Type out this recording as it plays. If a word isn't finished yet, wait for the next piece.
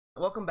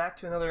Welcome back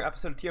to another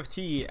episode of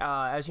TFT.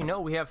 As you know,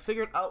 we have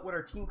figured out what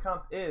our team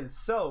comp is.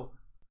 So,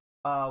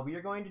 we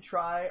are going to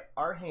try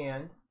our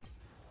hand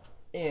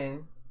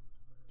in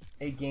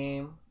a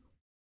game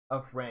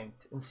of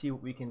Ranked and see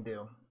what we can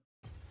do.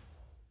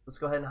 Let's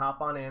go ahead and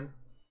hop on in.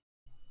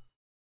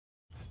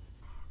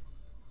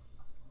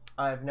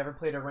 I've never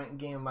played a ranked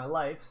game in my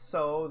life,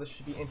 so this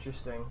should be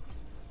interesting.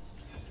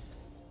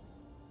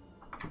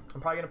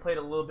 I'm probably going to play it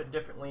a little bit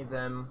differently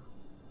than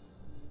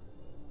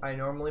I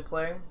normally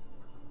play.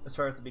 As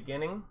far as the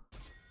beginning,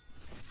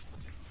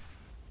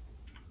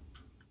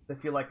 I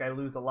feel like I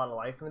lose a lot of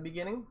life in the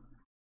beginning.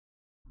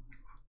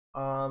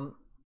 And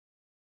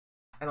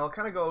I'll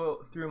kind of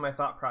go through my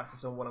thought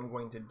process on what I'm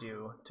going to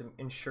do to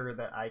ensure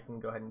that I can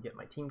go ahead and get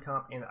my team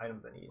comp and the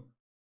items I need.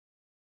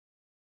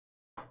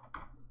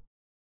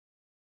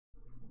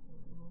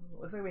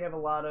 Looks like we have a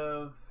lot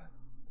of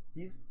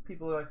these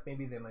people. Like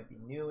maybe they might be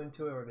new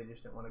into it, or they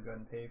just didn't want to go ahead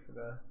and pay for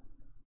the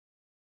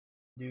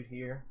dude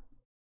here.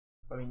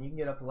 I mean, you can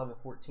get up to level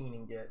 14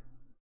 and get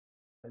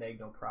an egg,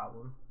 no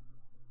problem.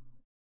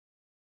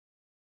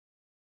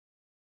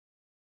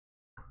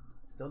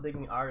 Still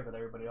digging R's at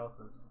everybody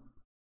else's.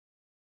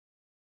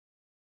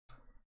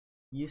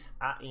 Yes,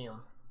 I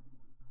am.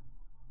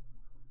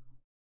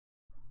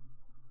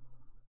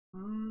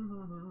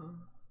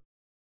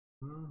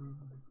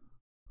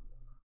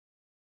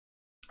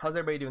 How's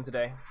everybody doing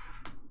today?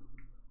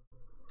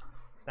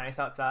 It's nice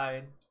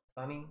outside,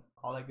 sunny,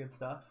 all that good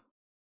stuff.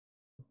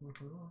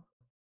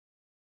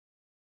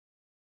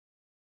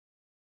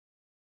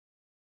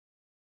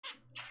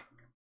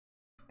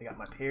 I got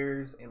my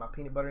pears and my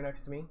peanut butter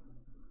next to me.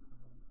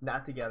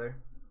 Not together.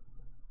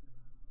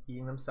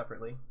 Eating them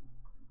separately.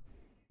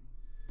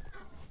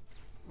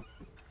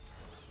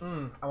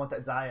 I want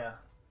that Zaya.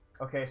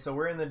 Okay, so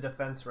we're in the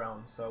defense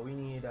realm, so we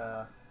need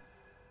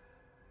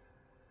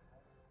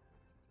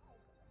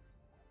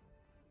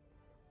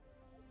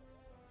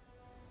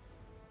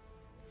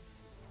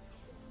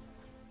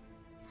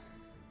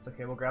It's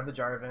okay, we'll grab the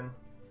Jarvan.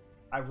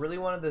 I really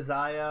wanted the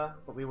Zaya,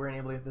 but we weren't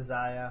able to get the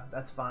Zaya.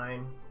 That's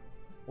fine.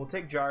 We'll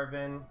take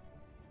Jarvan.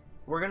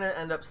 We're gonna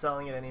end up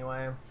selling it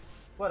anyway.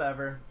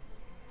 Whatever.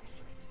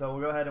 So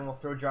we'll go ahead and we'll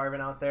throw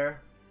Jarvan out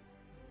there.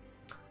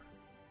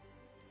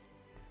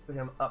 Put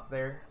him up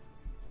there.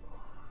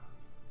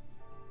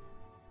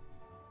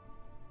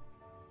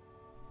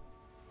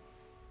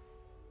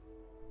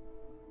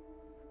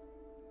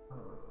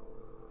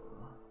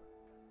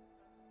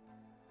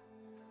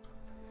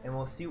 And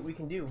we'll see what we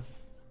can do.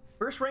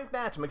 First ranked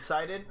match. I'm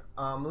excited.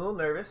 I'm a little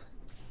nervous,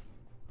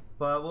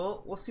 but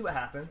we'll see what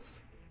happens.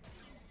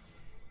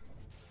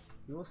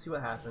 We will see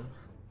what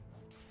happens.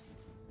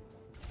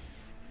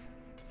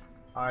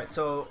 Alright,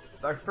 so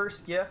our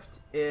first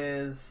gift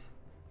is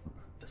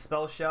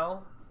Spell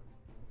Shell.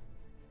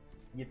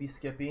 Yippee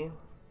Skippy.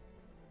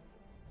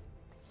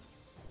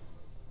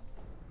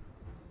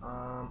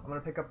 I'm gonna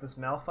pick up this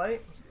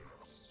Malphite.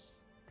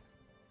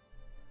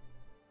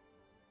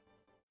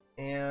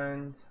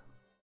 And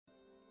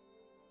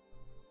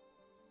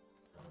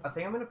I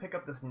think I'm gonna pick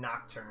up this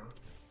Nocturne.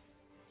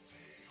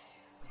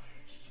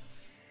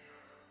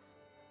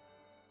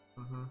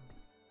 I'm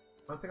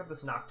gonna pick up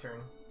this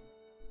Nocturne.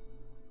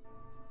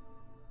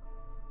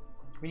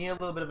 We need a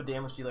little bit of a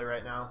damage dealer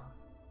right now.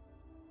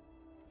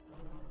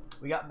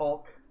 We got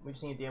bulk. We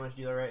just need a damage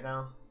dealer right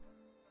now.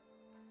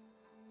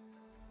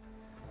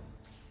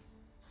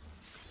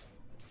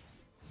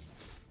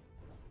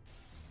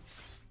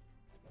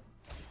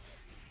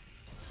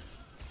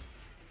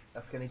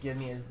 That's gonna give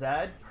me a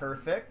Zed.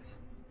 Perfect.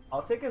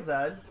 I'll take a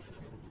Zed.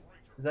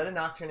 Zed and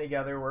Nocturne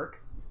together work.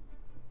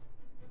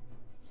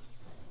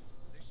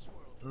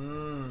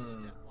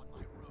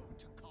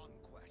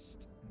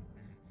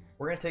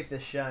 We're gonna take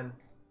this Shen.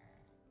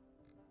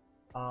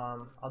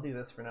 I'll do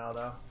this for now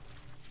though.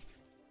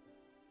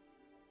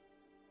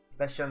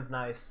 That Shen's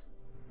nice.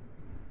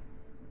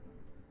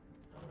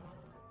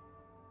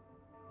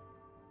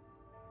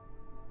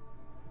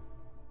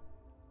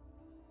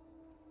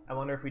 I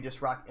wonder if we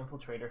just rock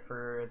Infiltrator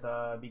for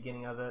the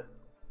beginning of it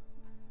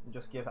and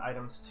just give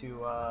items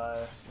to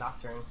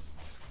Nocturne.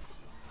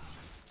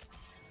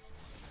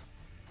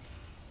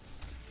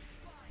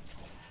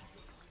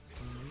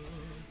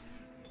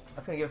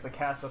 That's gonna give us a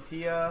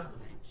Cassiopeia,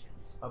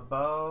 a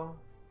bow.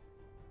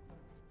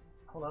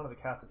 Hold on to the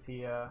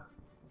Cassiopeia.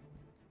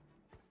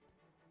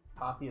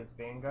 Poppy is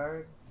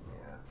Vanguard.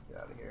 Yeah, let's get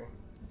out of here.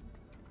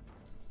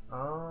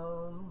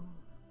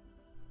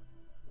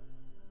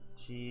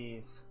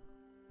 Jeez.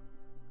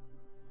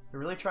 They're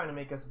really trying to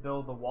make us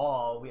build the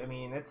wall. I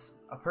mean, it's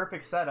a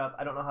perfect setup.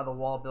 I don't know how the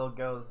wall build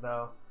goes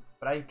though,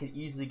 but I could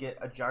easily get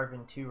a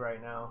Jarvan 2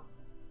 right now.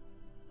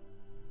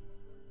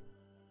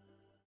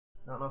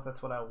 I don't know if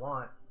that's what I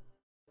want.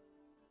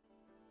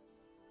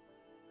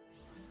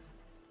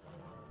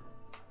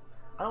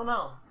 I don't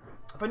know.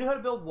 If I knew how to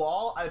build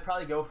wall, I would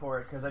probably go for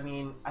it, because I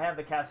mean, I have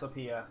the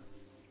Cassiopeia.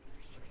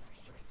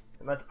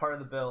 And that's part of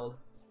the build.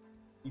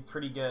 Be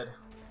pretty good.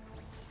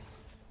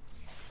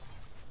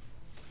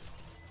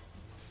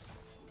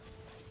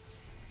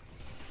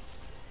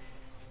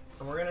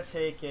 And we're gonna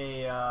take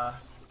a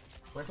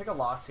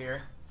loss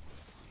here.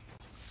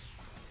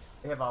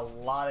 They have a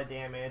lot of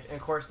damage, and of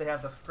course they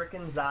have the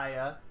frickin'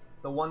 Xayah,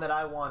 the one that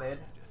I wanted.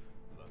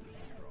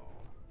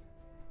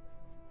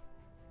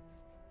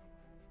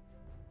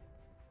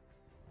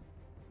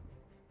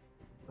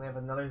 They have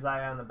another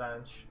Xayah on the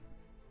bench.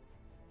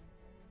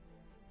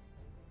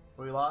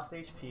 We lost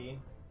HP.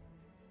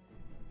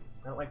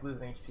 I don't like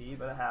losing HP,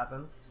 but it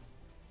happens.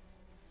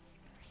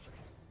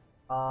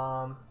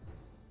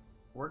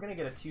 We're gonna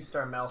get a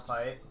 2-star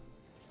Malphite.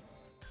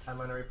 I'm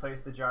gonna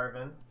replace the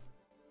Jarvan.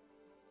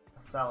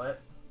 Sell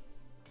it.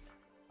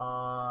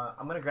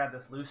 I'm gonna grab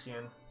this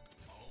Lucian.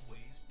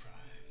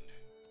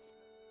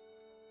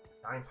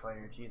 Giant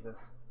Slayer, Jesus.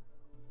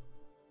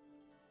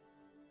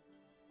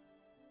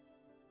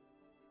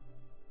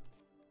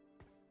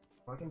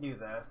 Well, I can do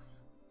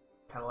this.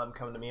 Kind of let him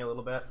come to me a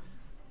little bit.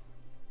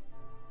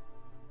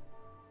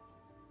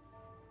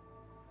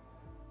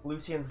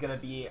 Lucian's gonna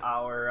be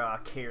our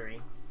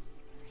carry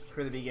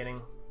for the beginning.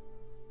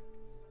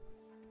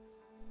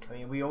 I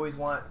mean, we always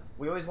want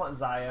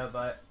Xayah,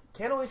 but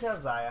can't always have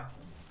Xayah.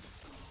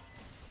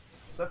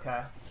 It's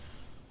okay.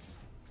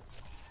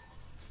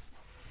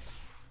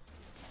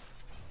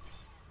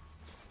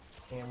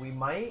 And we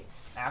might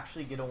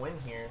actually get a win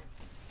here.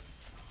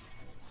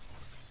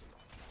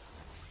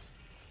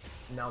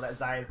 No, that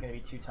Xayah is going to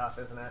be too tough,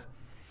 isn't it?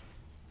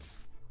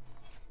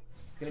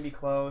 It's going to be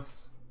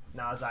close.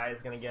 Nah, Xayah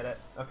is going to get it.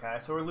 Okay,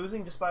 so we're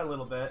losing just by a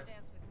little bit.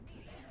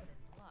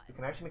 We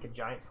can actually make a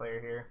Giant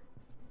Slayer here.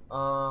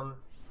 I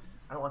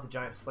don't want the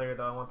Giant Slayer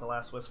though, I want the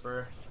Last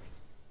Whisper.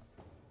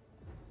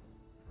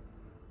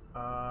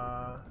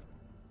 They're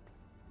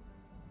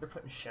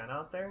putting Shen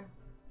out there?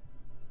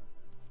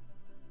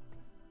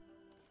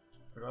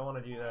 Or do I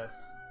want to do this?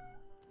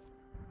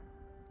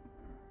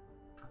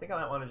 I think I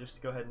might want to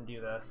just go ahead and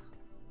do this.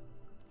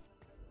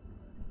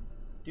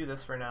 Do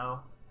this for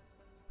now.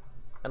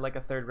 I'd like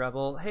a third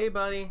rebel. Hey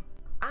buddy!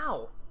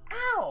 Ow!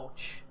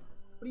 Ouch!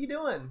 What are you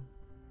doing?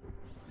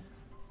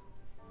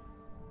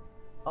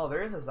 Oh,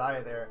 there is a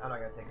Xayah there. I'm not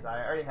gonna take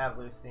Xayah. I already have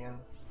Lucian.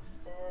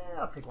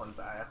 I'll take one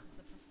Xayah.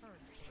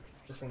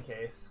 Just in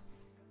case.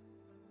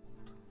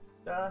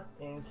 Just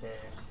in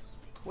case.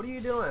 What are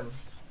you doing?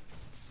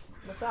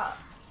 What's up?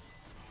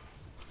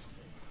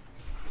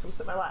 Let me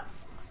sit in my lap.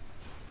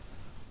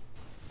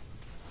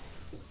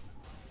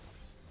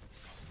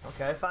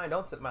 Okay, fine,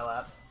 don't sit in my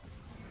lap.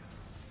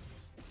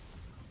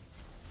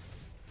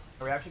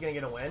 Are we actually gonna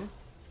get a win?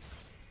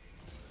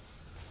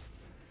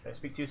 Did I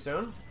speak too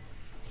soon?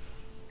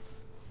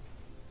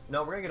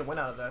 No, we're gonna get a win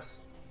out of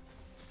this.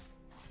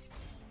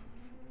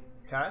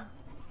 Okay.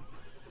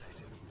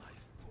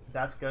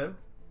 That's good.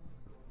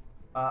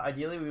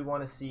 Ideally, we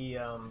want to see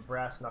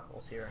Brass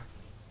Knuckles here.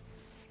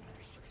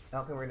 I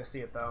don't think we're gonna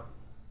see it though.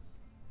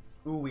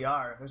 Ooh, we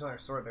are. There's another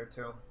sword there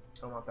too. I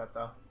don't want that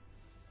though.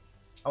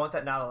 I want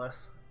that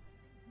Nautilus.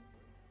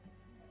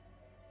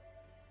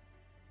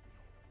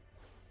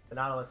 The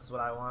Nautilus is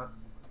what I want.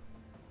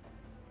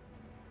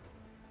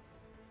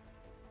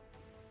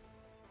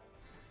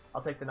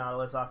 I'll take the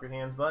Nautilus off your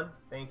hands, bud.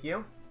 Thank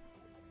you.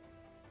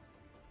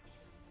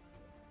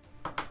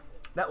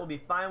 That will be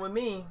fine with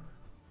me.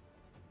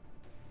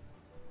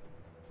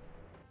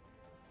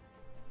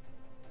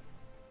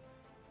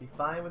 Be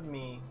fine with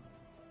me.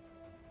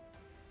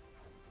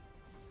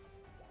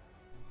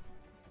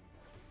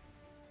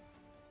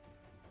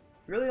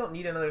 We really don't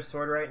need another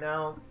sword right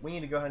now. We need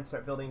to go ahead and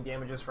start building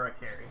damages for our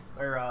carry.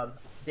 Or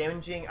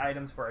damaging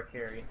items for our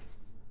carry.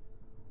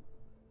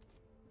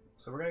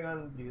 So we're gonna go ahead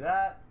and do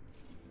that.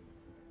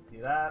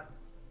 Do that.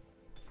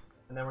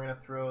 And then we're gonna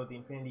throw the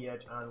Infinity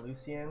Edge on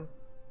Lucian.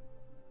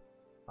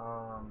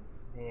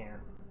 Man.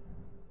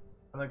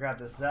 I'm gonna grab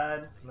the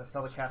Zed. I'm gonna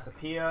sell the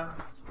Cassiopeia.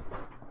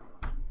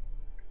 Do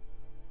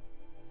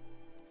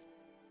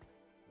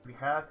we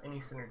have any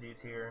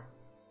synergies here?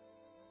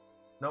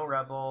 No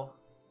Rebel.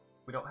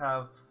 We don't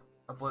have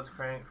a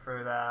Blitzcrank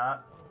for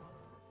that.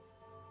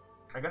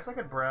 I guess I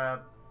could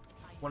grab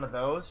one of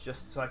those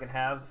just so I can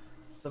have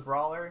the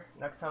Brawler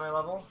next time I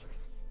level.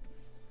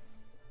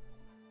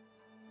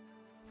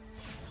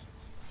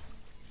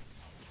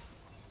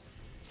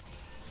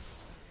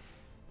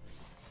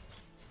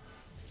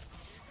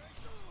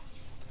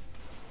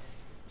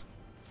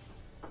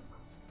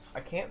 I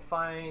can't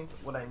find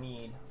what I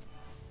need.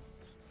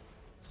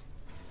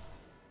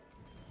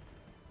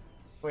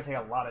 I'm gonna take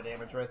a lot of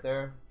damage right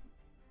there.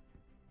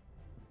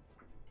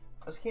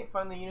 I just can't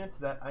find the units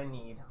that I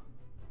need.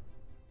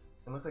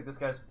 It looks like this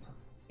guy's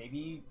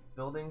maybe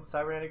building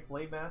Cybernetic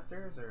Blade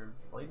Masters or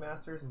Blade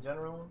Masters in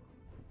general.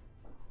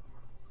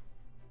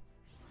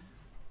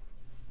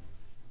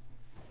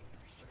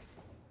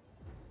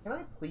 Can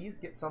I please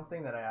get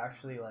something that I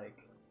actually like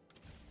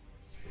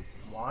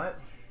want?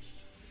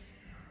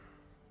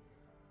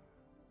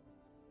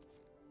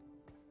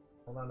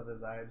 Hold on to the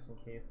Xayah just in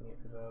case I need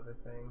for the other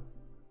thing.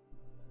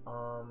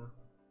 I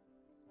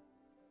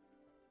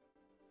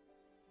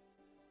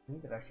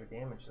need that extra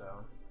damage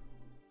though.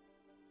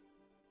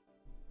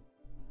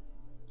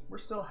 We're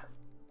still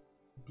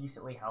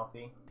decently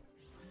healthy.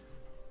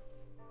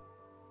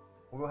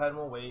 We'll go ahead and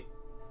we'll wait.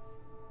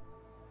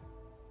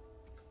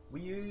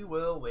 We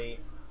will wait.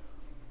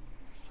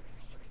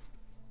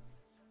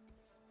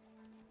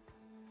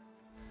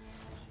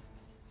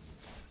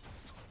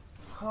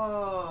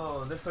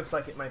 Oh, this looks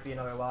like it might be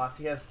another loss.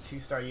 He has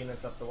 2-star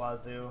units up the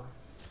wazoo.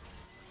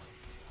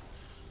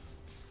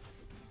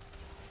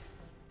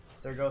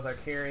 So there goes our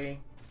carry.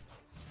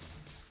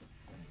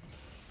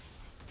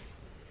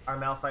 Our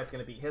Malphite's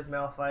gonna beat his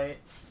Malphite.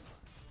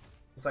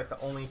 It's like the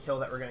only kill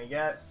that we're gonna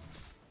get.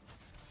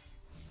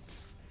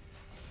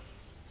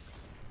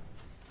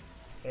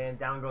 And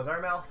down goes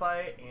our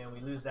Malphite, and we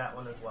lose that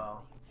one as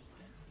well.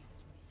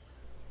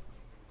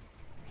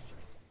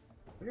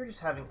 We're just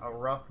having a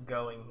rough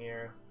going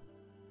here.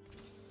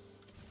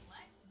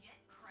 Let's get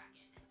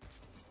cracking.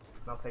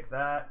 I'll take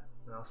that,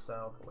 and I'll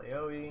sell to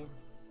Laoi.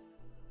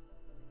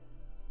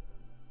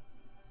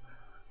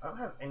 I don't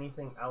have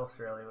anything else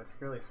really, which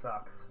really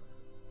sucks.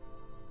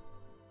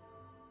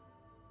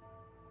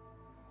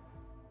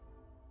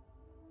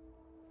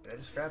 Did I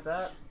just grab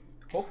that?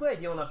 Hopefully I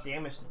deal enough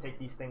damage to take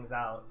these things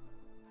out.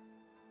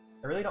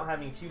 I really don't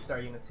have any 2-star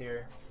units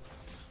here.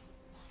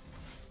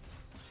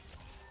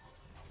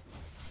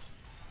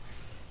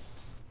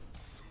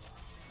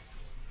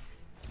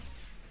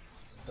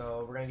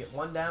 So we're gonna get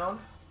one down.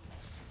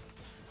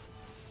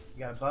 We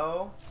got a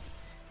bow.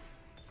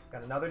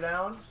 Got another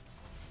down.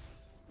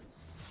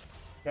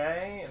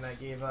 Okay, and that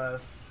gave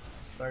us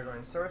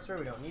Sargorn Sorcerer.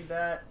 We don't need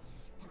that.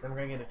 Then we're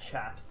gonna get a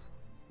chest.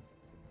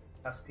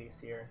 Chest piece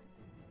here.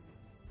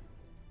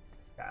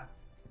 Yeah.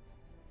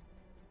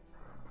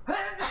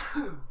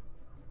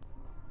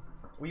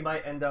 We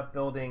might end up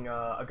building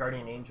a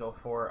Guardian Angel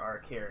for our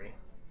carry.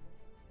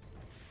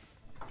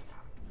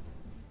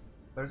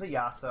 There's a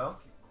Yasuo.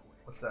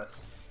 What's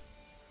this?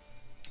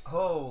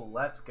 Oh,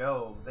 let's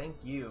go. Thank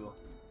you.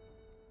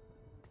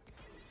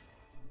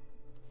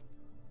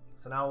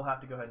 So now we'll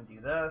have to go ahead and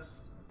do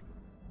this.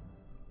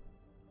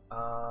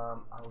 I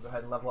will go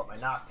ahead and level up my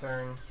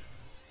Nocturne.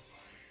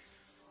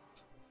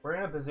 We're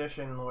in a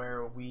position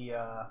where we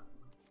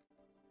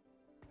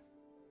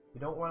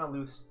don't want to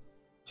lose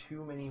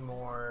too many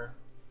more.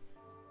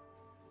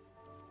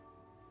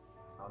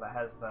 Oh, that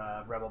has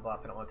the Rebel buff.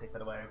 I don't want to take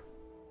that away.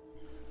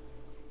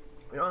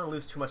 We don't want to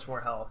lose too much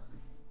more health.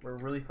 We're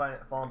really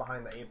falling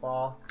behind the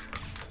 8-ball.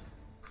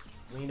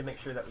 We need to make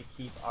sure that we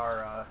keep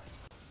our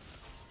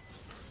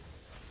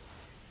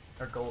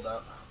gold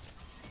up.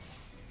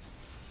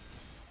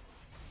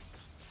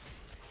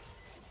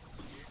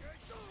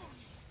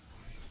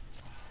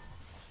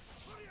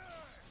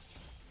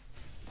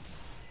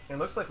 And it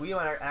looks like we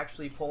might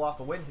actually pull off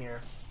a win here.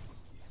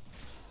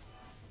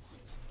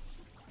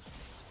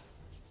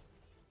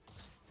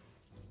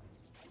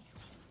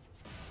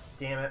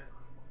 Damn it.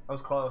 That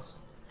was close.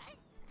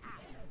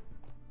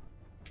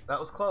 That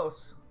was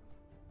close.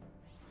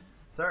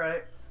 It's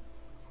alright.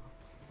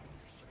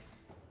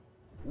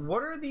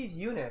 What are these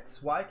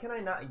units? Why can I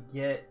not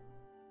get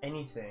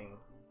anything?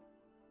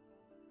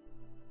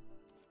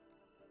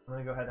 I'm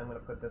gonna go ahead and I'm gonna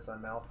put this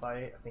on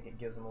Malphite. I think it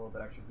gives him a little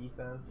bit extra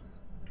defense.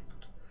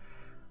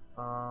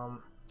 I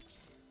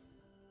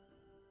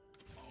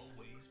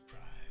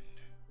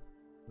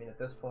mean, at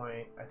this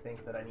point, I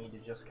think that I need to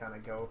just kind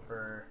of go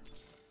for...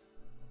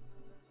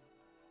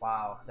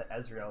 Wow, that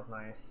Ezreal is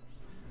nice.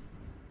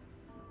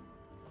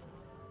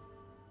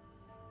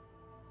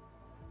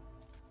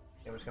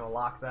 Okay, we're just gonna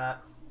lock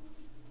that.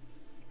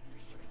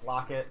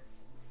 Lock it.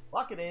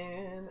 Lock it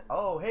in!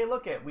 Oh, hey,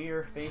 look it! We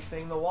are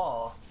facing the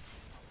wall.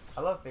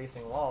 I love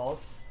facing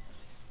walls.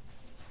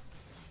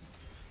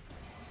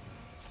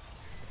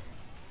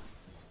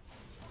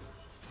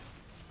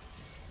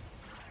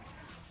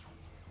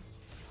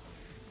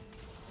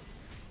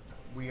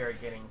 We are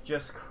getting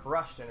just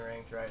crushed in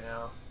ranked right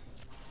now.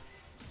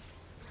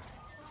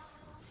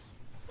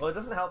 Well, it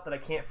doesn't help that I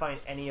can't find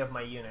any of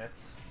my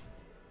units.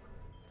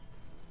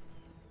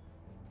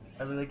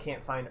 I really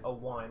can't find a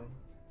 1.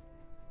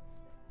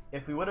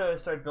 If we would have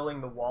started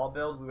building the wall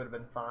build, we would have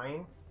been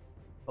fine.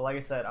 But like I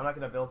said, I'm not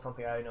going to build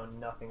something I know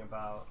nothing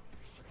about.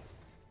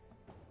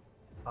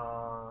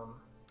 So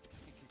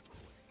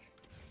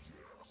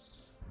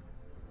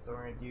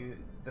we're going to do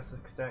this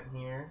extent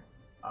here.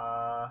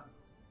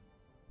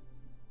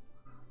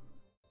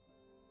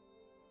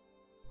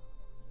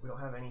 We don't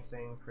have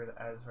anything for the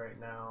Ez right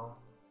now.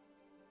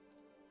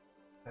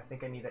 I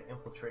think I need that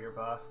Infiltrator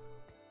buff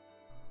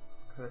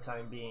for the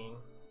time being.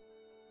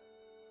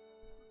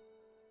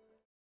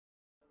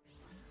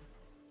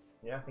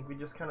 Yeah, I think we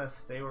just kind of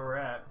stay where we're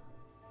at.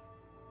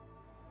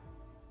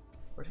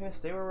 We're just gonna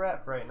stay where we're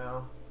at for right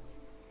now.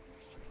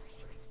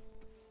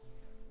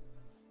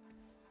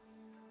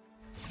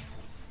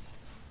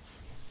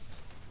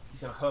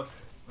 He's gonna hook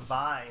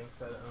Vi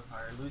instead of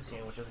our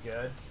Lucian, which is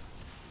good.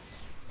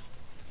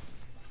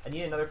 I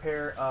need another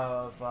pair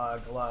of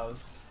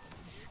gloves.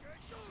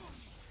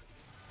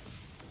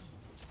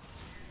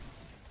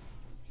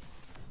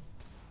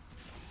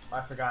 I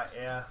forgot,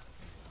 yeah.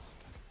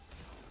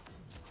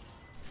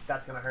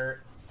 That's gonna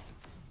hurt.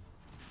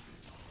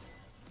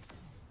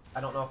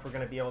 I don't know if we're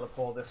gonna be able to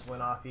pull this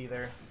win off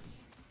either.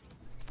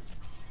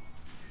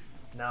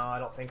 No, I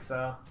don't think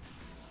so.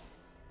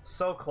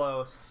 So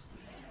close.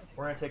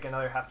 We're gonna take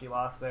another hefty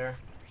loss there.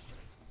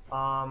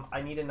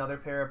 I need another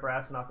pair of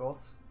brass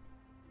knuckles.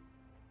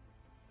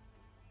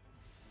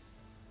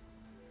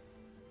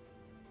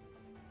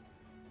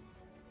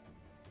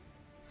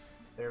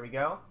 There we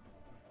go.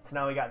 So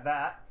now we got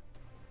that.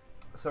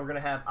 So we're gonna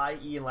have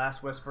IE and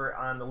Last Whisper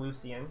on the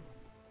Lucian,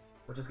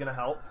 which is gonna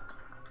help.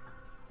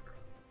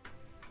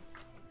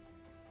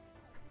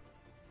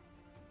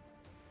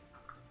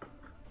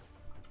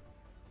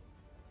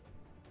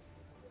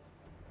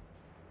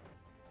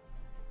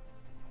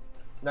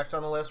 Next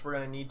on the list, we're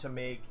going to need to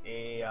make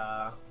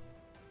a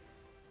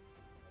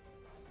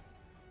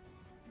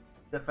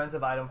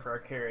defensive item for our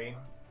carry.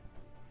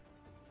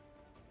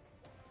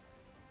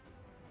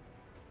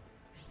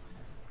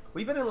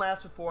 We've been in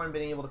last before and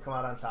been able to come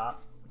out on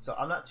top, so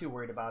I'm not too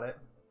worried about it.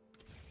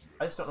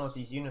 I just don't know what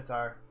these units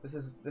are. This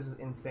is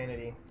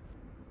insanity.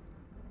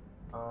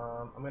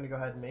 I'm going to go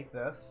ahead and make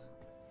this.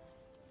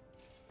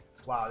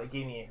 Wow, they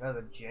gave me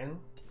another Jin.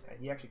 Yeah,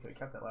 he actually could have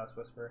kept that Last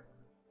Whisper.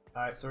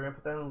 Alright, so we're going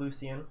to put that in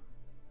Lucian.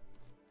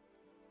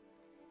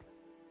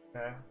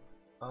 Okay.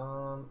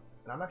 And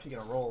I'm actually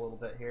gonna roll a little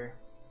bit here.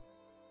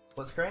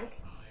 Blitzcrank.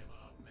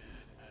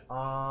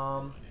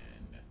 I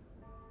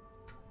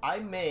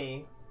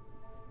may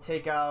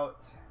take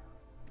out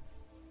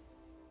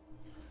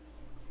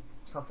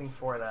something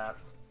for that.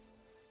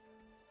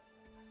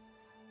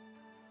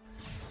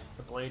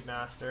 The Blade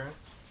Master.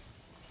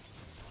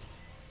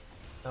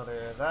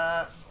 Another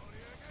that.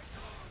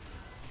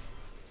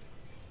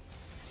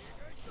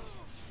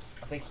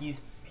 I think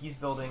he's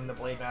building the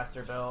Blade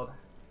Master build.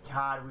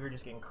 God, we were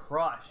just getting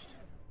crushed.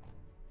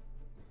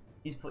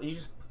 He's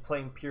just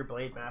playing pure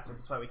Blade Masters.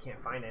 That's why we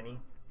can't find any.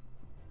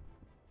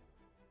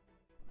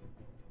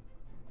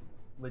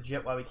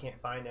 Legit, why we can't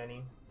find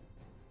any.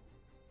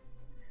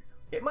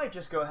 It might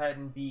just go ahead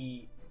and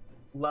be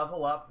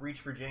level up, reach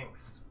for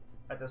Jinx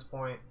at this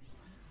point.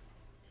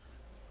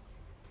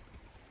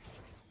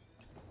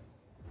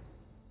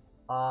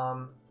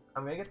 I'm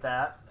gonna get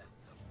that.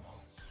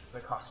 It's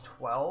gonna cost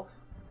 12.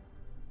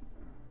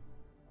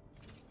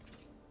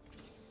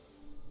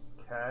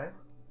 Okay.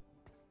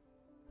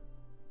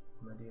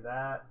 I'm gonna do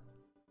that.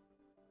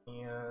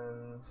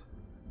 And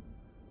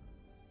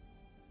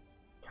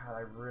God,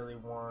 I really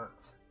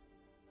want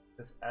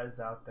this Ez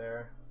out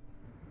there.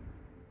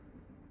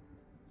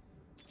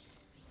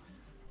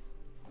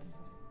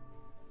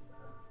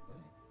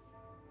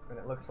 And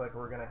it looks like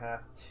we're gonna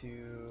have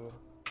to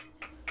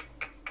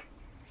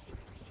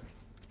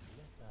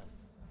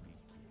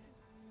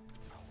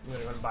I'm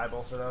gonna go and buy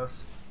both of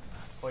those.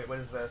 Wait, what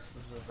is this?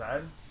 This is a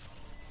Zed?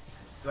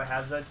 Do I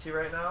have Zed 2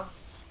 right now?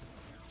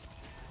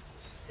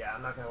 Yeah,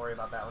 I'm not gonna worry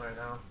about that one right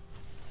now.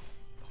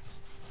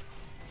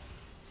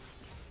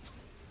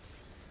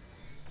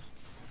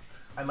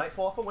 I might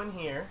pull off a win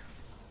here,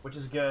 which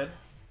is good.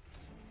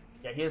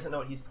 Yeah, he doesn't know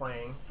what he's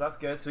playing, so that's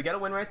good. So we got a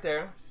win right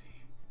there.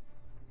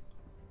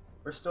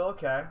 We're still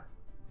okay.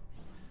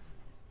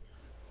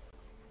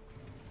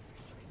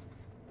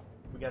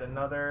 We got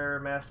another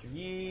Master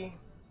Yi.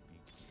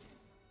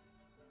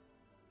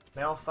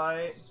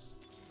 Malphite.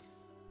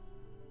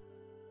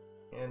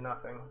 And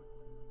nothing.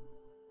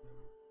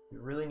 We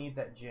really need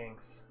that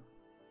Jinx.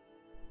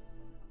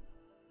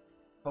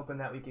 Hoping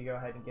that we could go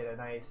ahead and get a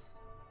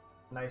nice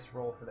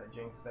roll for that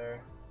Jinx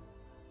there.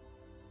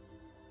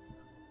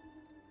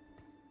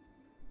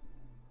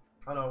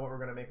 I don't know what we're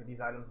going to make with these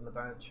items on the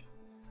bench.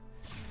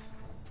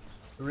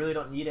 We really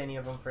don't need any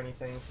of them for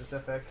anything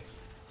specific.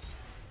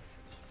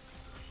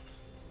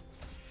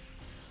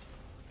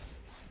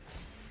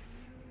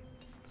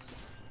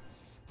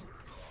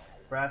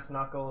 Brass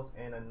Knuckles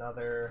and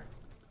another...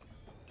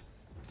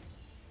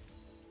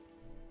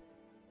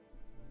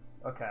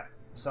 Okay,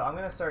 so I'm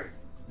going to start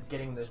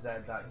getting the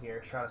Zeds out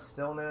here. Shroud of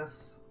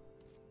Stillness.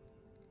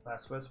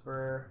 Last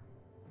Whisper.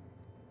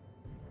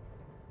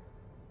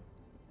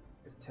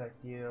 Is Tech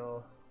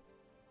Deal.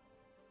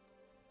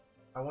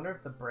 I wonder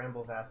if the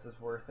Bramble Vast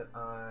is worth it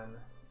on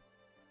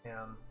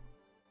him.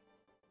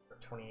 For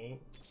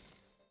 28.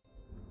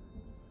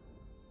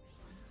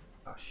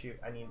 Oh shoot,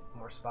 I need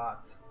more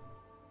spots.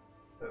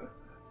 Ugh.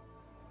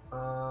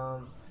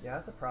 Yeah,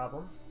 that's a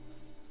problem.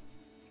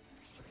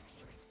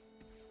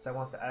 So I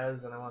want the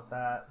Ez and I want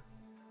that.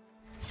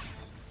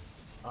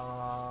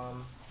 God,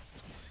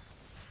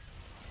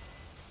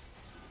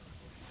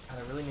 I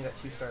really need that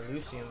 2-star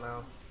Lucian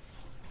though.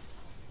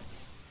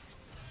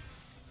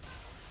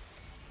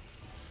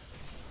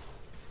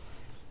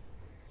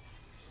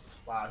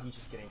 Wow, he's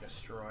just getting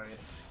destroyed.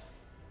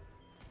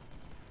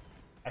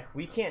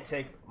 We can't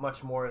take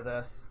much more of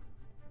this.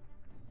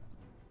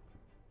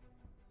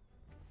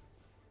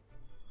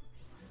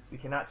 We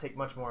cannot take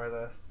much more of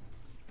this.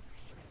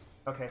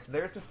 Okay, so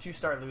there's this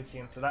 2-star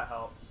Lucian, so that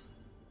helps.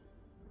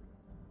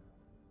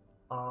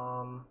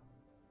 So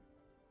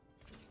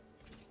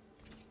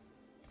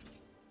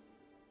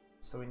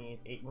we need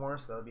 8 more,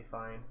 so that'll be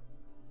fine.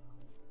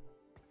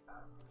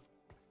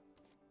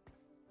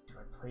 Do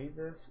I play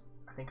this?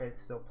 I think I'd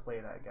still play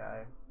that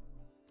guy.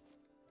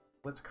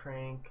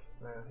 Blitzcrank,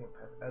 and then I think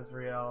press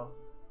Ezreal,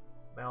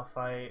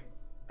 Malphite.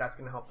 That's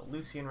gonna help the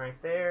Lucian right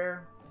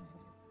there.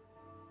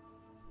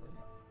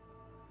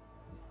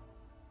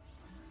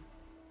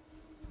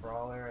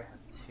 Brawler, I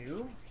have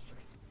 2.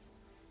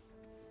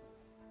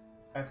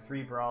 I have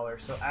 3 Brawler,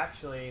 so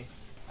actually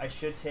I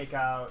should take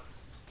out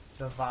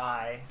the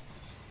Vi.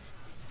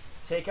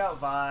 Take out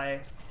Vi,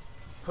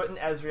 put in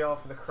Ezreal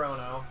for the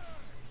Chrono.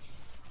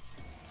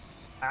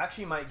 I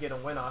actually might get a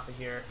win off of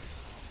here.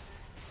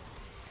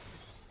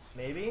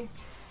 Maybe?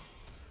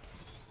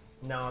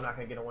 No, I'm not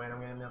gonna get a win.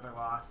 I'm gonna get another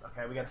loss.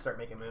 Okay, we gotta start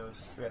making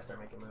moves. We gotta start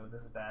making moves.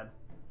 This is bad.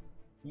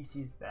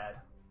 EC's bad.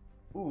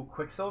 Ooh,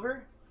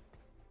 Quicksilver?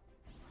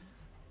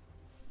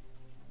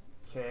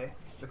 Okay,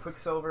 the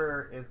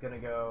Quicksilver is gonna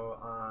go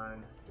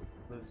on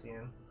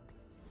Lucian.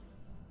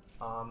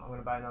 I'm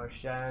gonna buy another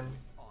Shen.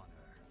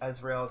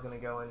 Ezreal is gonna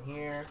go in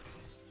here.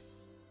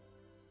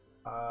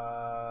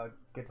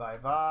 Goodbye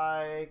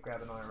Vi.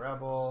 Grab another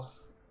Rebel.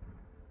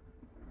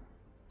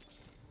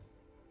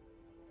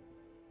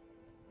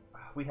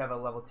 We have a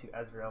level 2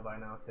 Ezreal by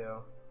now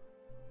too.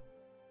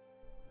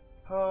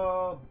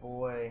 Oh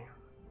boy.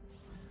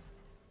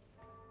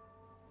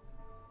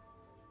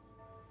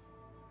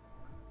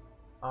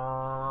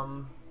 I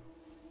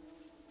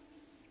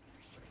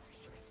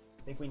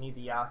think we need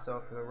the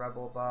Yasuo for the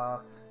Rebel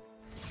buff.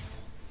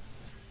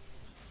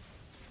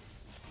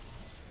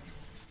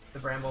 The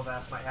Bramble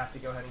Vest might have to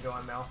go ahead and go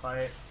on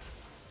Malphite.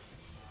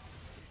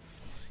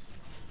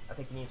 I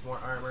think he needs more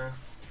armor.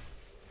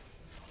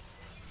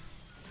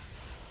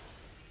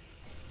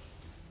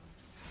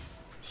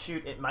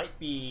 Shoot, it might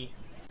be...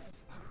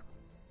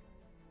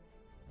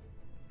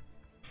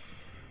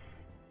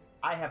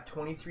 I have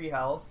 23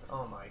 health.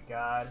 Oh my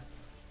god.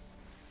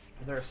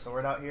 Is there a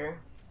sword out here?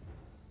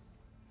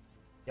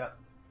 Yep.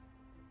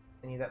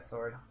 I need that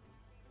sword.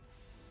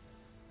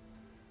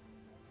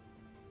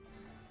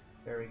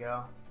 There we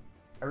go.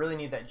 I really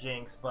need that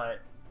Jinx, but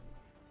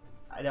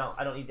I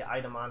don't need the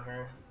item on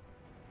her.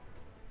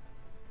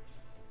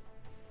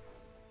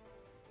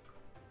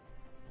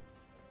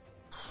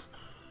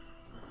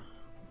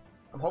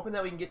 I'm hoping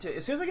that we can get to...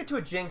 As soon as I get to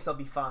a Jinx, I'll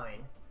be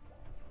fine.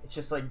 It's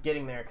just like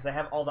getting there, because I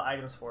have all the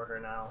items for her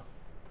now.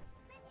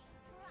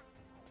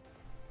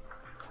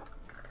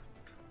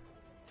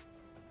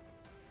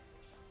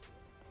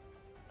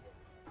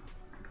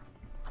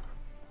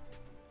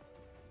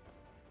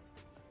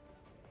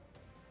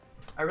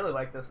 I really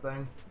like this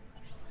thing.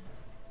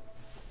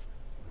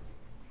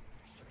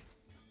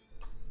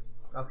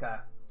 Okay,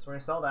 so we're going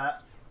to sell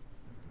that.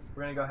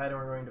 We're going to go ahead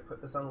and we're going to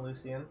put this on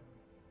Lucian.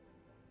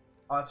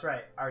 Oh, that's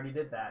right. I already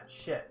did that.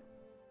 Shit.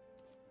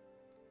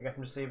 I guess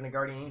I'm just saving a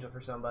Guardian Angel for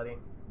somebody.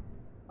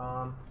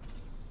 So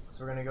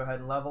we're going to go ahead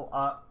and level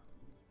up.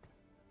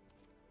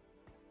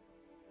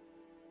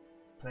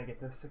 Can I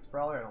get this 6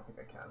 Brawler? I don't think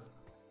I can.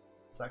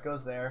 So that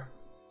goes there.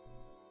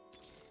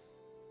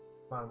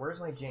 Come on,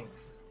 where's my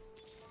Jinx?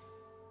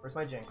 Where's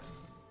my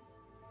Jinx?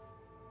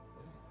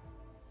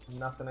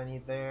 Nothing I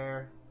need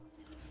there.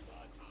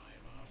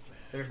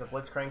 There's a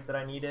Blitzcrank that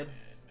I needed.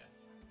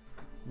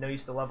 No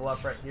use to level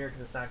up right here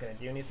because it's not going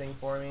to do anything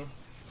for me.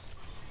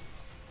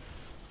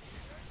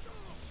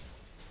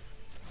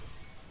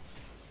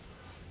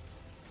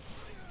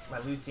 My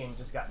Lucian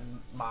just got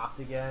mopped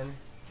again.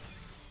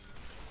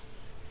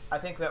 I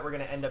think that we're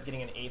going to end up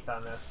getting an 8th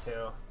on this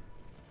too.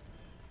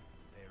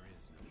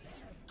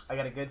 I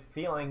got a good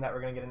feeling that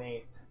we're going to get an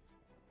 8th.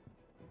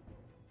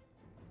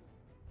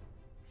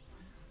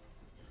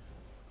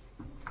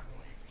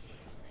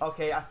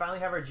 Okay, I finally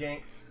have our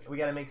Jinx. We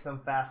gotta make some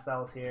fast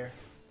sells here.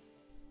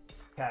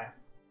 Okay,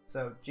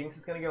 so Jinx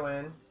is gonna go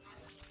in.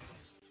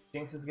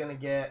 Jinx is gonna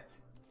get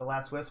the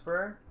Last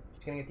Whisper.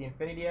 She's gonna get the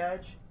Infinity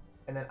Edge.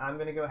 And then I'm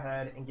gonna go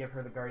ahead and give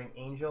her the Guardian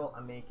Angel.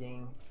 I'm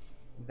making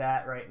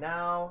that right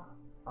now.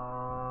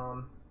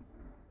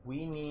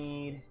 We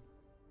need...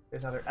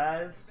 There's another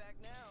Ez.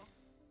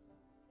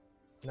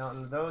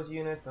 None of those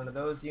units, none of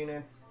those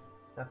units.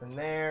 Nothing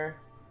there.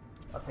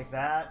 I'll take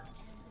that.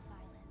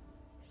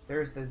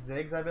 There's the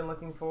Ziggs I've been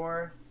looking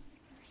for.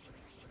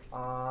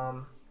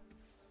 I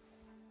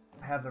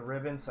have the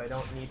Riven, so I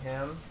don't need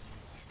him.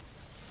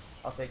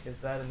 I'll take the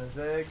Zed and the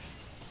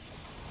Ziggs.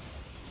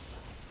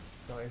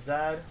 Another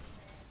Zed.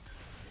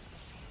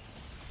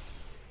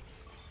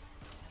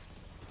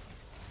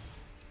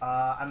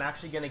 I'm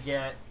actually going to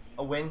get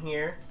a win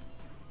here.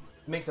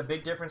 It makes a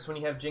big difference when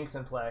you have Jinx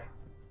in play.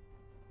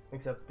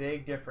 Makes a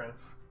big difference.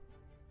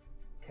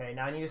 Okay,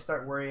 now I need to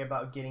start worrying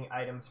about getting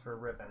items for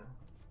Riven.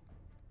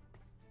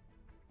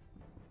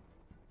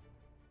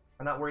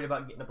 I'm not worried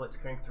about getting a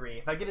Blitzcrank 3.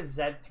 If I get a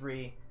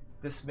Z3,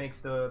 this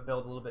makes the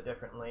build a little bit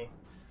differently.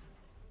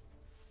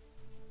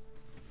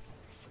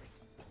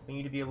 We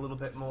need to be a little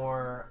bit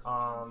more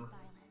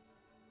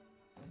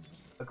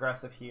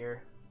aggressive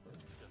here.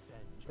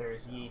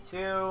 There's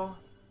Yi2.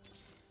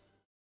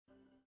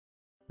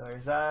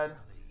 There's Zed.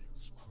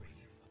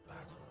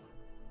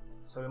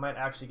 So we might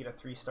actually get a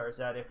 3-star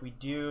Zed. If we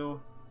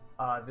do,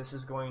 this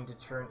is going to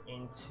turn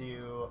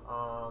into...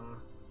 God.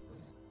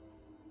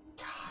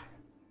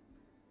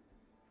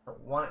 I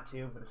don't want it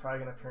to, but it's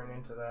probably going to turn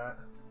into that.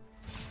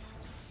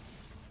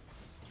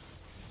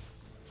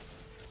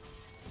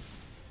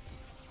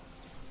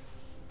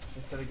 So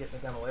instead of getting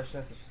the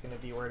demolitionist, it's just going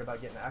to be worried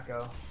about getting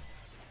echo.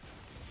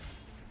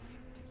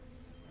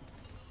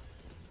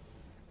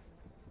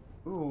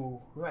 Ooh,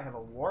 we might have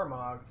a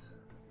Warmogs.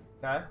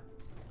 Okay.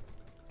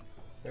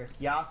 There's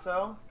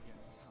Yasuo.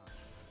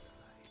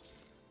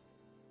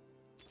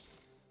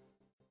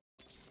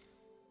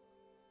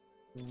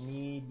 We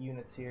need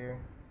units here.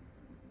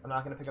 I'm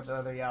not going to pick up the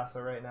other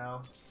Yasuo right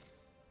now.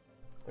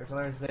 There's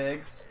another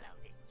Ziggs.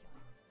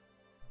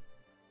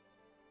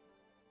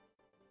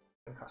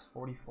 It costs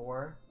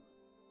 44.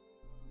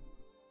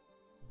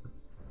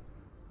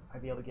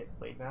 I'd be able to get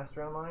Blade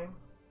Master online.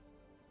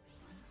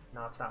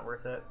 No, it's not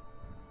worth it.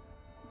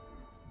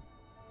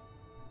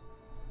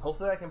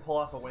 Hopefully I can pull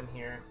off a win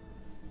here.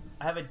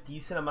 I have a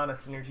decent amount of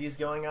synergies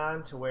going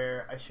on to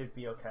where I should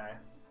be okay.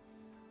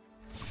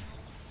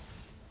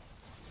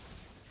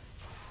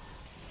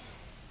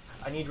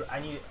 I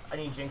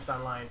need Jinx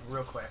online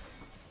real quick.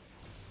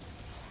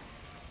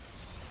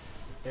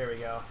 There we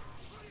go.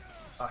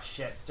 Oh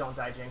shit, don't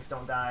die Jinx,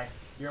 don't die.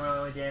 You're my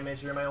only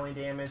damage, you're my only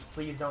damage,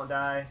 please don't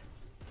die.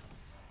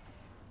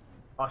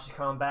 Oh, she's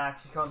coming back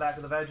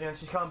with a vengeance,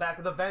 she's coming back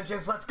with a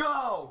vengeance, let's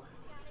go!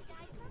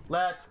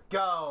 Let's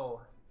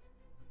go!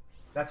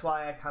 That's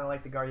why I kind of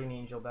like the Guardian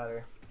Angel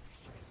better.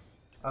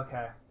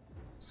 Okay,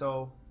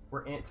 so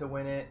we're in it to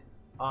win it.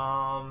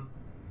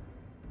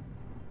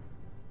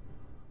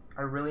 I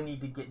really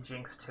need to get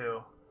Jinx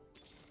too.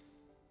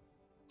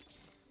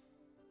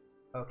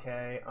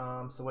 Okay,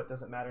 so what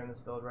doesn't matter in this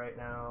build right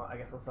now? I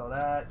guess I'll sell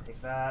that,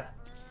 take that.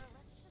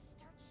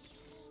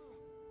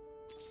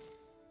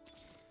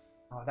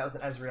 Oh, that was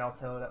an Ezreal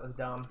too, that was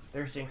dumb.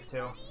 There's Jinx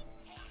too.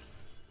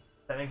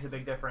 That makes a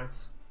big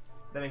difference.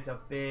 That makes a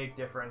big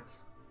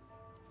difference.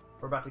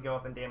 We're about to go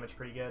up in damage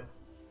pretty good.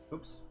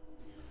 Oops.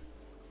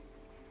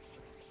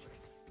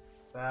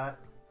 That.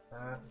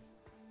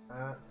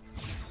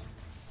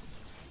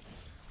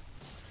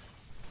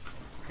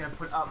 It's gonna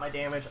put up my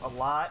damage a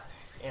lot,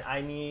 and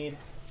I need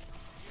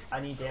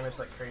damage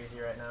like crazy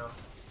right now.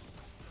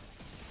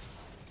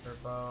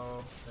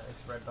 Turbo,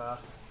 nice red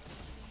buff.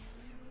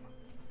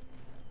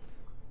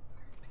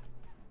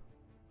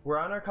 We're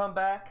on our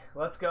comeback.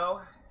 Let's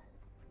go.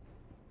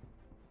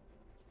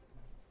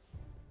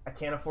 I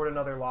can't afford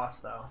another loss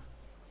though.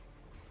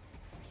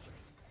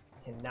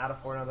 I cannot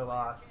afford another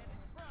loss.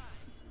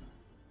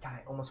 God,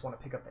 I almost want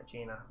to pick up that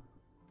Jaina.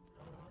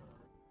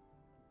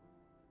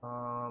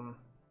 I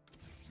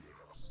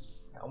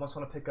almost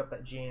want to pick up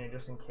that Jaina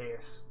just in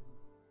case.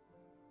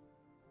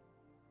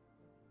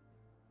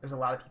 There's a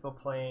lot of people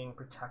playing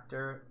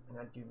Protector and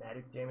I do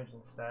magic damage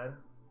instead.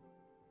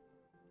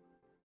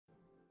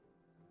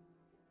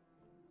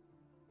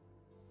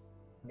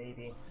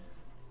 Maybe.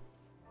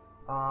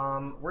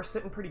 We're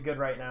sitting pretty good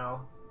right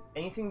now.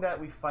 Anything that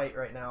we fight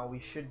right now, we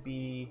should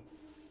be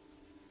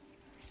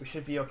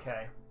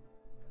okay.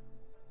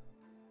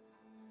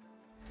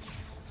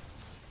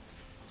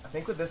 I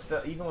think with this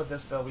build, even with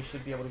this build, we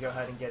should be able to go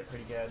ahead and get it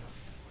pretty good.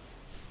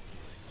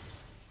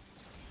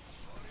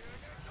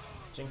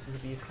 Jinx is a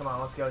beast. Come on,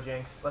 let's go,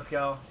 Jinx. Let's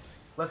go.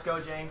 Let's go,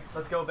 Jinx.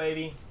 Let's go,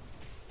 baby.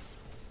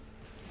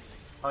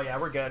 Oh yeah,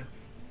 we're good.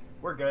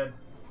 We're good.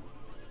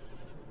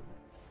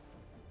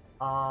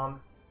 I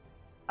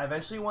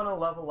eventually want to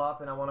level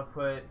up and I want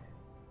to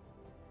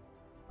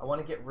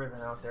get Riven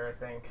out there, I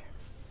think.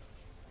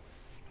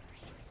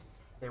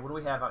 Okay, what do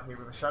we have out here?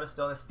 We have a Shot of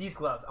Stillness. These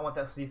gloves. I want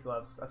these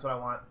gloves. That's what I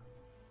want.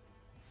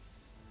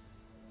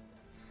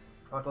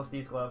 I want those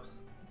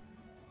gloves.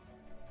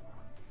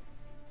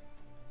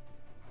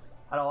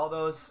 Out of all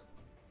those,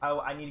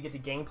 I need to get the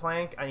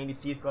Gangplank. I need the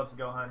Thief gloves to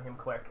go on him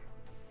quick.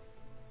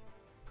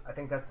 I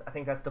think that's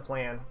the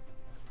plan.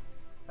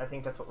 I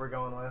think that's what we're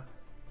going with.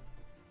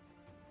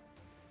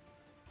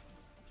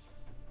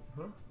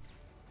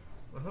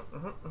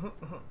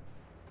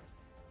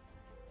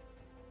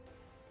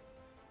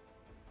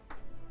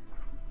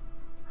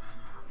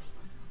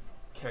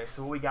 Okay,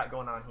 so what we got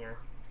going on here?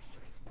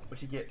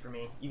 What you get for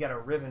me? You got a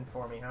Riven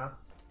for me, huh?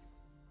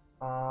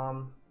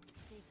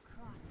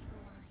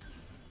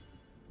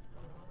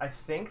 I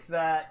think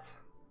that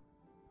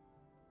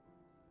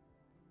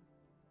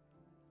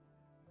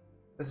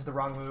this is the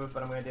wrong move,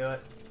 but I'm gonna do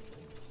it.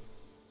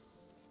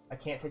 I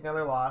can't take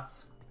another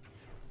loss.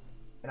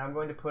 And I'm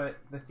going to put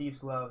the Thieves'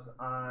 Gloves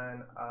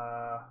on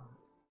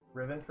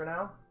Riven for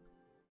now.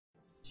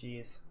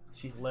 She's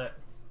lit.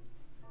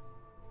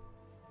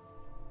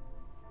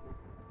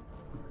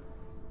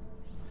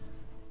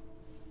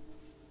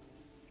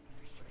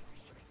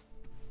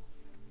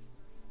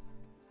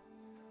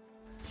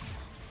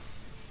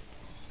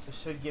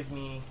 This should give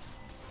me...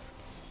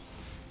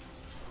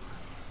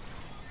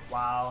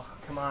 Wow.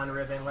 Come on,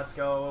 Riven. Let's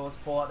go. Let's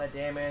pull out that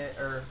damage.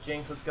 Or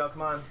Jinx, let's go.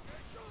 Come on.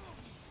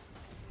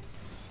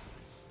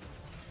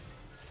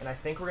 And I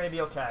think we're going to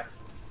be okay.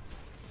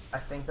 I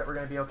think that we're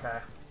going to be okay.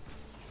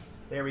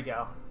 There we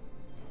go.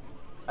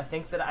 I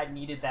think that I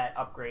needed that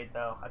upgrade,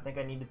 though. I think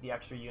I needed the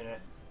extra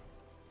unit.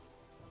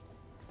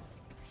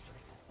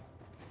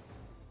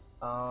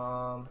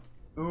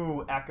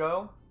 Ooh,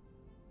 Echo.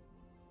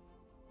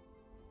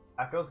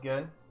 Echo's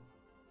good.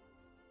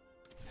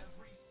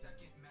 Every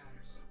second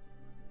matters.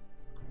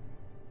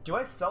 Do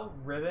I sell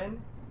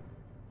Ribbon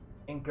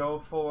and go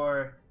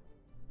for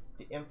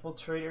the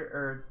Infiltrator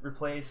or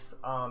replace,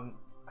 I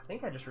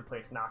think I just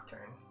replaced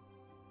Nocturne.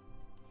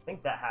 I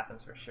think that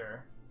happens for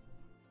sure.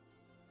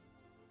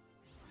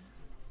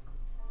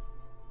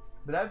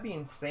 But that would be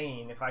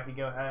insane if I could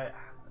go ahead.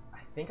 I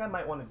think I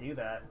might want to do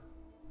that.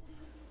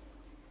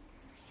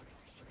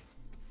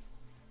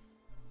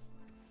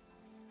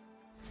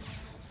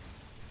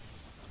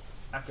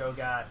 Echo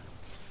got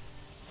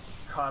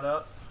caught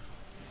up.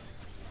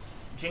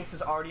 Jinx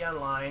is already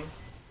online,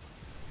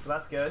 so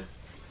that's good.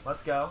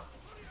 Let's go.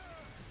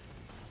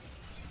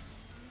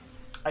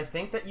 I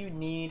think that you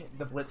need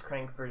the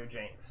Blitzcrank for your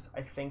Jinx.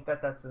 I think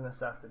that that's a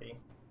necessity.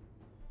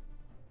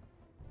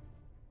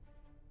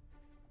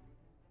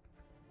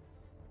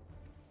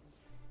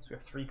 So we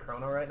have 3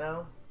 Chrono right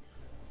now.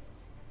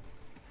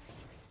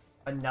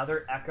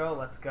 Another Echo,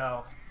 let's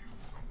go.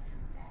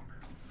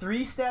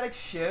 3 static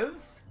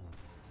Shivs?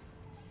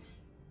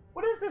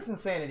 What is this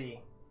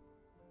insanity?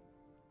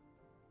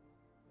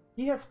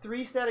 He has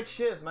 3 static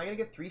Shivs. Am I gonna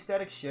get 3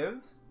 static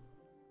Shivs?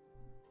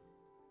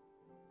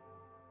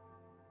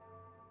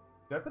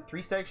 Do I put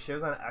 3 static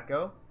Shivs on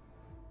Echo?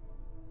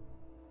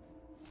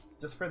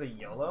 Just for the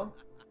YOLO?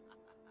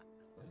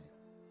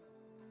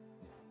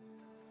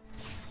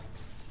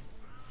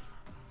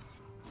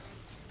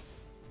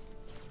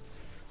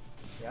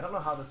 Yeah, I don't know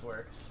how this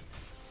works.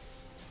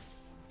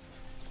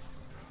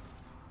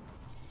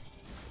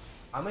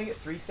 I'm gonna get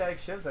 3 static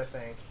Shivs, I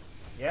think.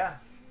 Yeah.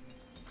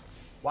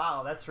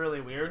 Wow, that's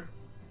really weird.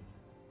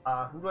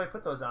 Who do I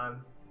put those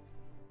on?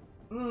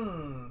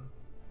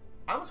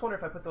 I almost wonder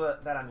if I put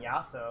that on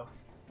Yasuo.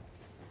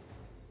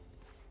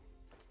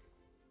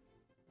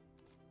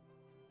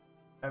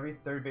 Every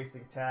 3rd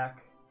basic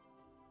attack.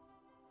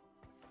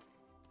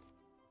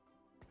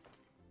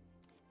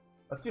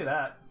 Let's do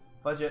that.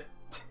 Budget.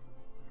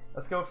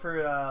 Let's go for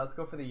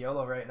the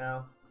YOLO right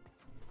now.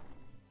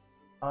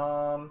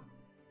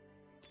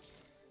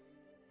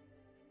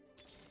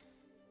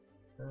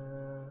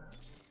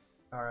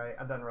 Alright,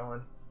 I'm done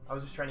rolling. I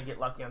was just trying to get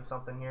lucky on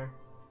something here.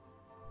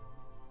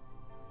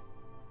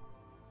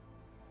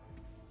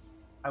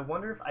 I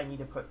wonder if I need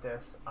to put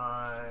this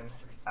on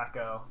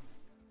Echo.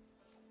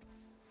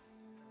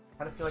 I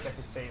kind of feel like I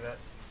should save it.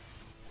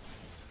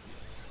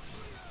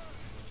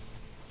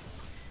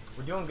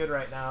 We're doing good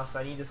right now, so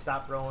I need to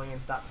stop rolling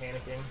and stop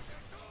panicking.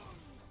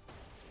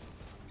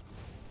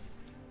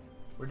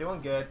 We're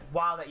doing good.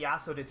 Wow, that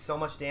Yasuo did so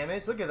much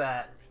damage. Look at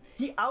that.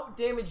 He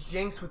out-damaged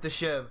Jinx with the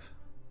Shiv.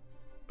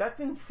 That's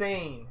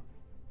insane.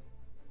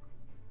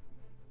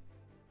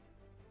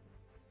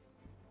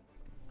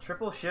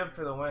 Triple Shiv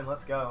for the win.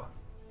 Let's go.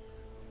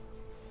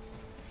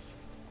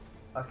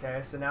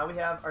 Okay, so now we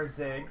have our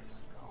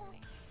Ziggs.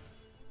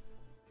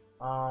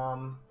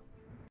 I'm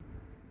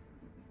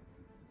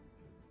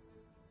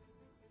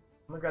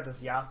gonna grab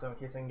this Yasuo in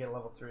case I can get a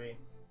level 3.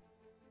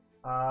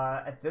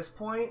 At this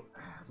point,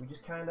 we're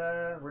just kind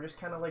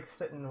of like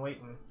sitting and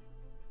waiting.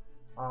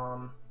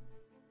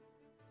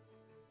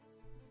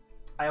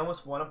 I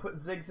almost want to put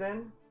Ziggs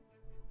in.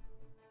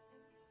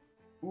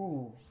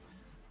 Ooh.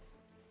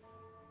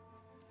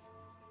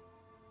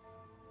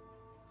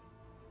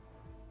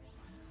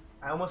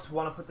 I almost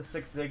want to put the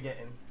 6 Zig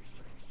in.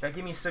 That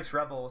give me 6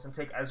 Rebels and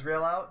take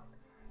Ezreal out,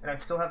 and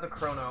I'd still have the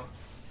Chrono.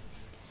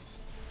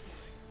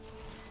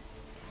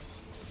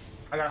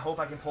 I gotta hope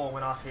I can pull a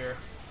win off here.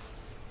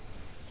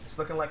 It's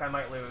looking like I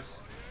might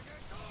lose.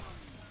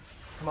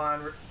 Come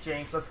on,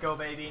 Jinx, let's go,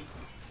 baby.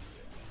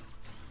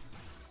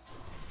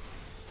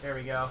 There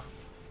we go.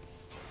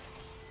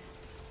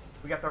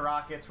 We got the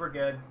rockets. We're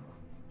good.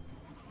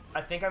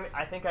 I think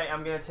I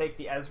am gonna take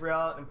the Ezreal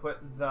out and put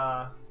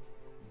the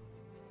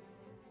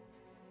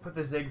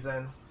Ziggs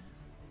in.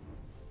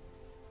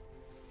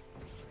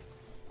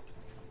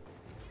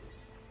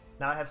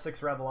 Now I have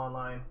 6 Rebel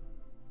online.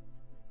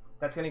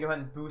 That's gonna go ahead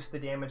and boost the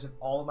damage of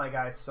all of my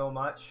guys so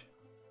much.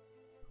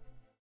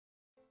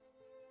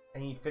 I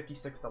need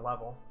 56 to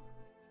level.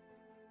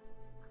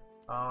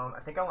 I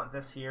think I want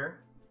this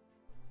here.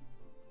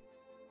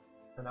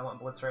 And I want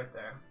Blitz right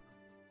there.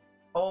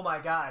 Oh my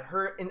god,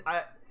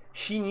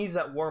 she needs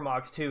that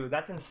Warmogs too.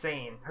 That's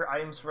insane. Her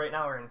items right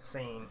now are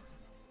insane.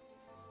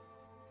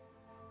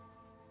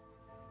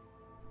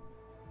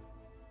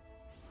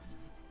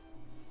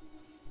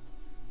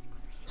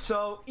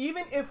 So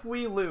even if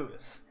we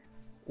lose,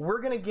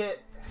 we're gonna get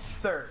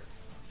 3rd.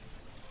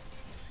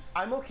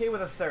 I'm okay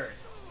with a 3rd.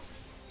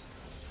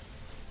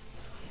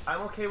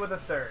 I'm okay with a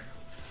 3rd.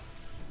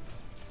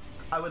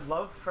 I would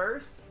love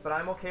 1st, but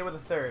I'm okay with a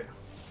 3rd.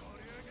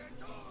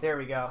 There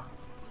we go.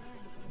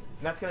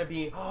 And that's gonna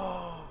be,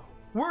 oh,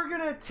 we're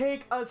gonna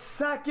take a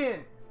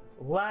 2nd.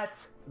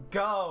 Let's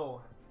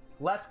go.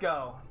 Let's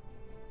go.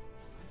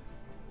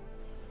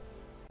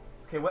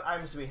 Okay, what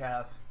items do we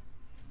have?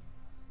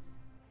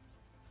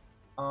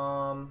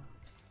 I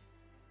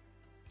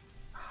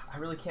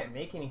really can't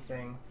make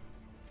anything.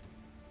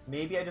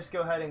 Maybe I just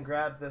go ahead and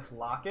grab this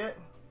locket.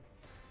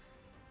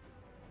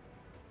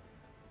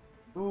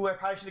 Ooh, I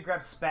probably should have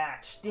grabbed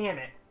Spatch. Damn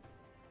it.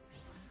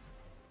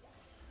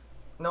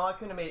 No, I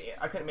couldn't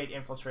have made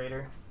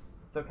Infiltrator.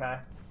 It's okay.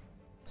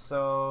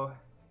 So,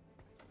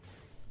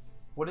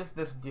 what does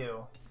this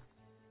do?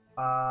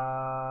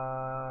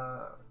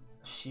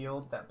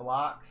 Shield that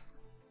blocks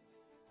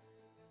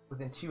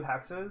within 2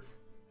 hexes.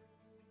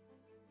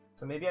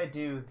 So maybe I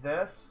do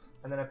this,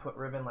 and then I put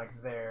ribbon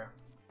like there.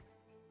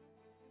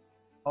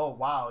 Oh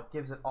wow, it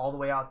gives it all the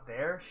way out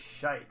there?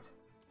 Shite.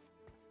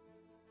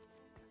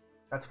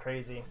 That's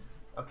crazy.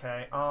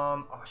 Okay,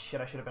 oh shit,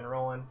 I should have been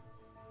rolling.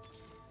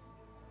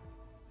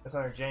 That's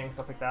another Jinx,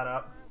 I'll pick that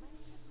up.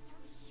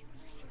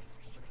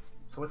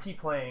 So what's he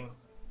playing?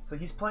 So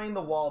he's playing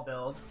the wall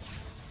build.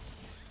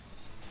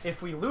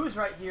 If we lose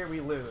right here, we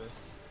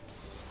lose.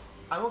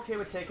 I'm okay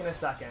with taking a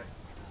second.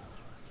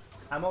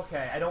 I'm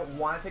okay. I don't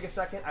want to take a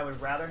second. I would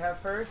rather have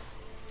first.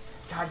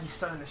 God, he's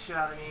stunning the shit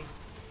out of me.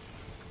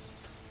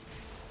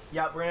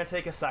 Yep, we're gonna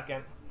take a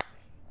second.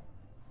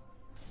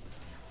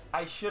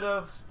 I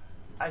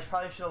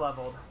probably should have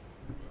leveled.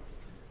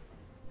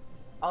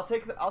 I'll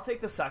take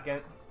the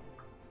second.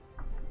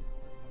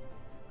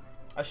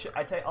 I'll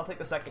take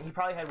the second. He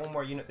probably had one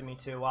more unit than me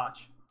too.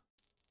 Watch.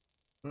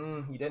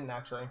 He didn't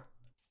actually.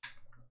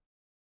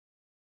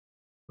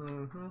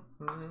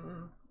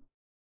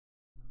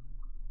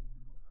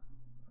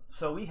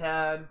 So we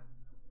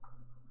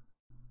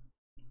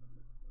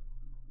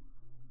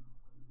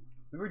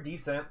were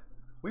decent.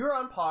 We were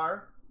on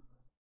par.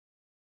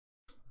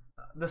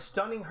 The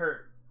stunning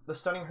hurt. The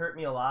stunning hurt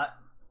me a lot.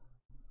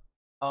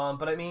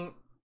 But I mean,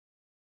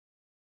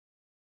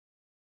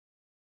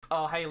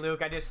 oh hey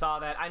Luke, I just saw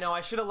that. I know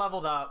I should have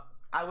leveled up.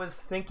 I was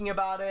thinking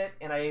about it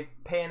and I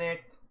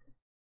panicked.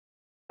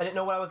 I didn't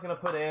know what I was gonna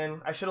put in.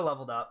 I should have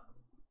leveled up.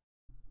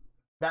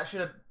 That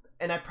should have,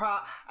 and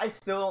I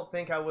still don't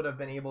think I would have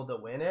been able to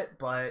win it,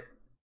 but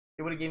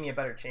it would have given me a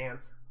better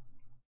chance.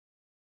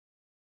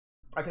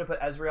 I could have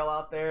put Ezreal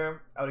out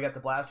there. I would have got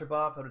the blaster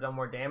buff. I would have done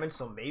more damage,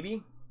 so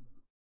maybe.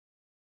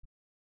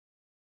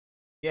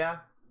 Yeah.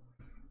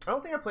 I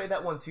don't think I played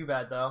that one too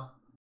bad, though.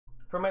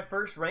 For my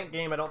first ranked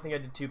game, I don't think I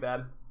did too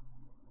bad.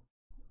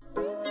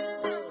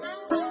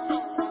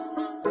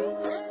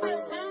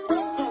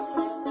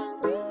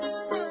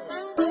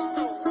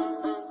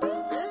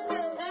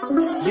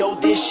 Yo,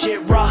 this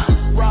shit raw.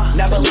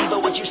 Now believe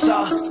it what you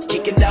saw.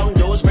 Kicking down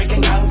doors,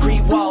 breaking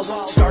concrete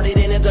walls. Started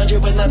in a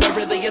dungeon with nothing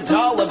really at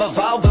all. Of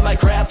evolving my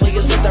craft,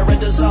 please sit there and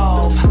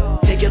dissolve.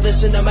 Take a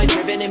listen to my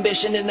driven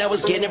ambition, and I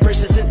was getting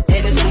persistent,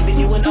 and it's leaving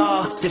you in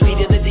awe.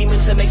 Defeated the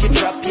demons that make you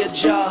drop your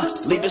jaw.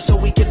 Leave it so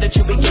weak that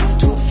you begin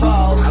to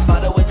fall. I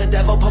fought it with the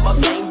devil, put my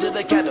flame to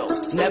the kettle.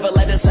 Never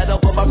let it settle,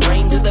 put my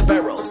brain to the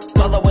barrel.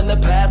 Following the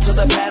path till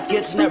the path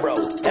gets narrow.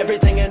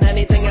 Everything and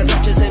anything I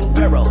touch is in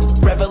peril.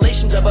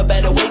 Revelations of a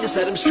better way to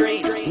set them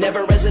straight.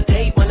 Never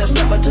hesitate when I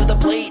step up to the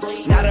plate.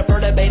 Not a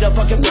bird, a bait, I'll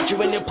fucking put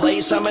you in your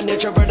place. I'm an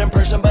introverted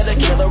person, but a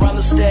killer on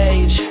the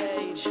stage.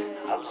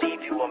 I'll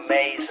leave you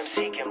amazed and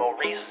seeking more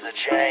reasons to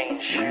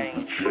change.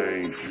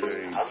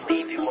 I'll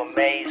leave you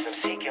amazed and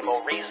seeking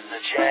more reasons to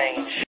change.